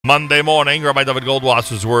Monday morning, Rabbi David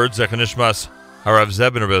Goldwasser's words, Zechanishmas Harav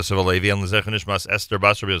Zeb ben Rabbi Yosef Alevi, and Zechanishmas Esther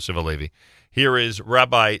Bas Rabbi Yosef Alevi. Here is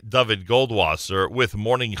Rabbi David Goldwasser with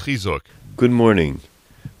Morning Chizuk. Good morning.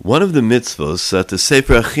 One of the mitzvahs that the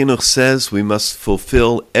Sefer HaChinuch says we must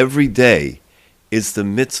fulfill every day is the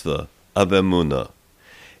mitzvah of Emunah.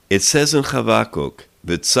 It says in Chavakuk,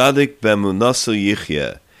 V'tzadik b'emunaso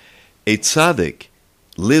yichyeh. A tzaddik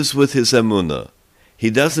lives with his Emunah. He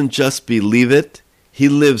doesn't just believe it, he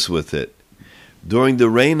lives with it. During the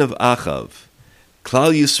reign of Achav,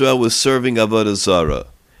 Klal Yisrael was serving Avodah Zarah.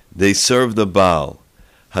 They served the Baal.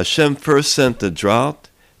 Hashem first sent a drought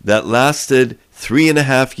that lasted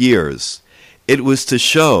 3.5 years. It was to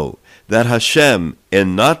show that Hashem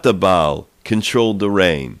and not the Baal controlled the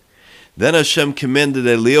rain. Then Hashem commanded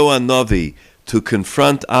Eliyahu HaNavi to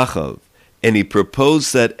confront Achav, and he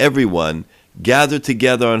proposed that everyone gather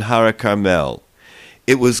together on Har Carmel.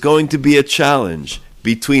 It was going to be a challenge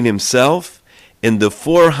between himself and the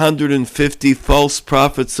 450 false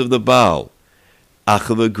prophets of the Baal.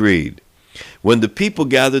 Achav agreed. When the people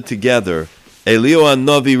gathered together, Eliyahu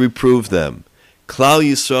HaNavi reproved them. Klal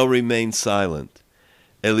Yisrael remained silent.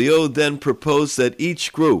 Eliyahu then proposed that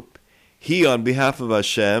each group, he on behalf of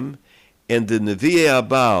Hashem, and the Nevi'ei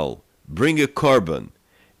Baal, bring a korban,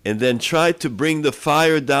 and then tried to bring the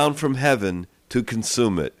fire down from heaven to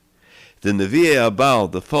consume it. The Nevi'ei Baal,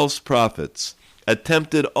 the false prophets,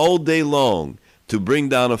 attempted all day long to bring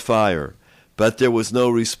down a fire, but there was no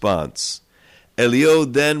response.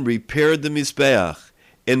 Eliyahu then repaired the Mizbeach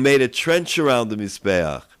and made a trench around the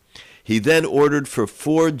Mizbeach. He then ordered for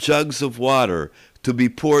 4 jugs of water to be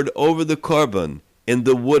poured over the korban in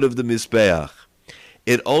the wood of the Mizbeach.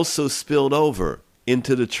 It also spilled over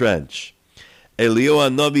into the trench.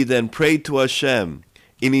 Eliyahu HaNavi then prayed to Hashem,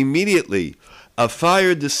 and immediately a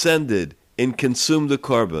fire descended and consumed the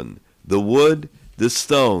korban, the wood, the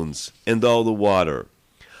stones, and all the water.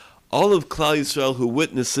 All of Klal Yisrael who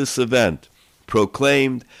witnessed this event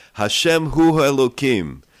proclaimed, Hashem hu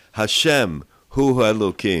Elokim, Hashem hu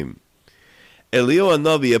Elokim. Eliyahu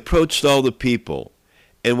HaNavi approached all the people,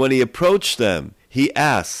 and when he approached them, he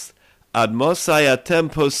asked, Ad mosai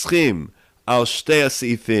atem poschim al shtei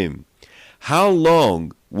asifim. How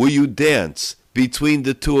long will you dance between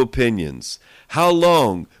the two opinions? How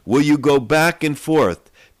long will you go back and forth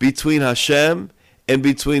between Hashem and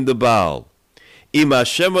between the Baal? Im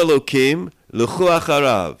Hashem Elokim, l'chu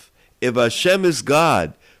acharav. If Hashem is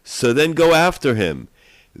God, so then go after him.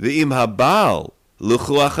 V'im haBaal,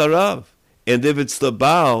 l'chu acharav. And if it's the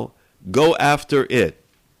Baal, go after it.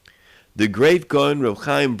 The great Gaon Reb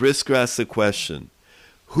Chaim Brisker asked the question,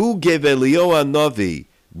 who gave Eliyahu HaNavi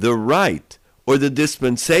the right or the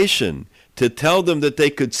dispensation to tell them that they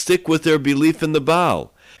could stick with their belief in the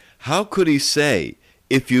Baal? How could he say,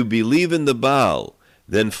 if you believe in the Baal,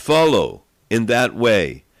 then follow in that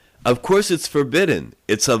way? Of course it's forbidden.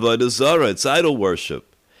 It's Avodah Zarah, it's idol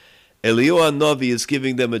worship. Eliyahu HaNavi is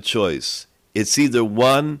giving them a choice. It's either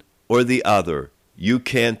one or the other. You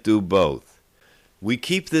can't do both. We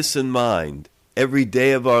keep this in mind every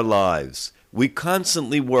day of our lives. We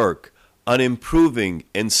constantly work on improving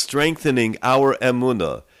and strengthening our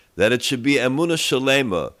emunah, that it should be emunah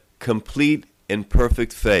shalema, complete and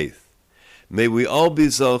perfect faith. May we all be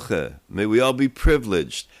zocheh, may we all be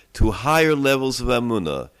privileged to higher levels of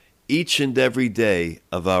emunah each and every day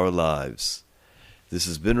of our lives. This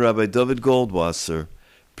has been Rabbi David Goldwasser,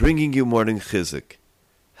 bringing you Morning Chizuk.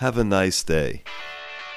 Have a nice day.